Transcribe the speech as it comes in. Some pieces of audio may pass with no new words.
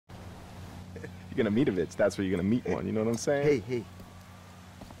You're gonna meet a bitch, that's where you're gonna meet one, you know what I'm saying? Hey.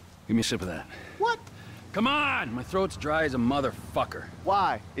 Give me a sip of that. What? Come on! My throat's dry as a motherfucker.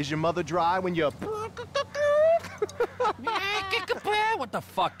 Why? Is your mother dry when you're... What the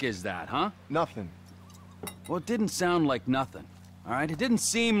fuck is that, huh? Nothing. Well, it didn't sound like nothing, all right? It didn't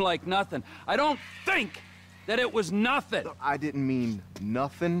seem like nothing. I don't think that it was nothing. Look, I didn't mean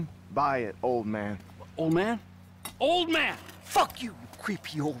nothing by it, old man. Old man? Old man! Fuck you, you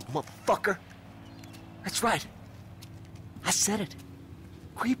creepy old motherfucker. That's right. I said it.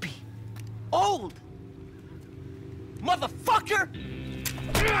 Creepy. Old. Motherfucker!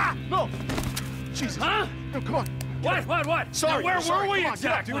 No! Jesus. Huh? No, come on. What? Sorry. Now, where sorry. were we Come on,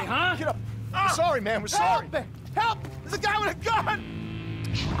 exactly, get up, dude. huh? Get up. We're sorry, man. We're sorry. Help! Help! There's a guy with a gun!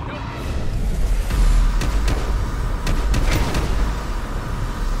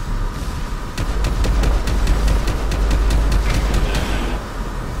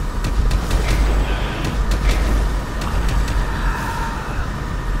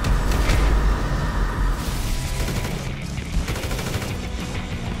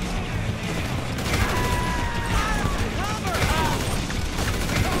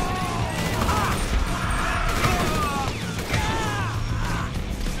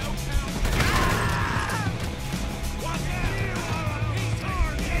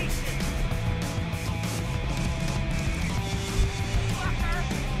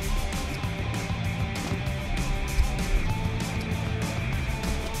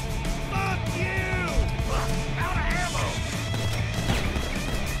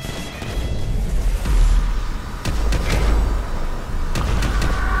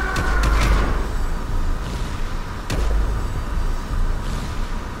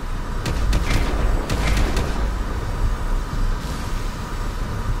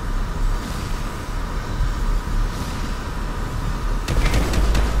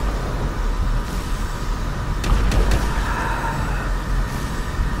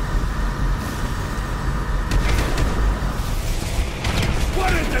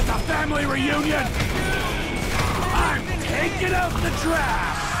 Family reunion! I'm taking out the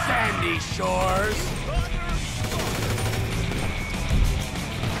trash, Sandy Shores!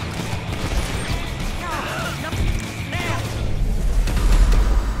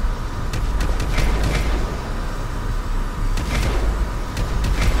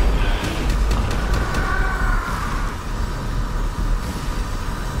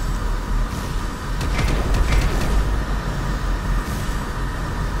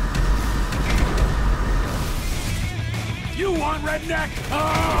 You want redneck?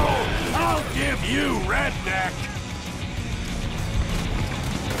 Oh, I'll give you redneck.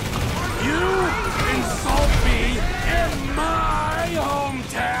 You insult me in my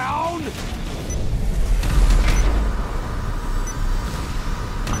hometown?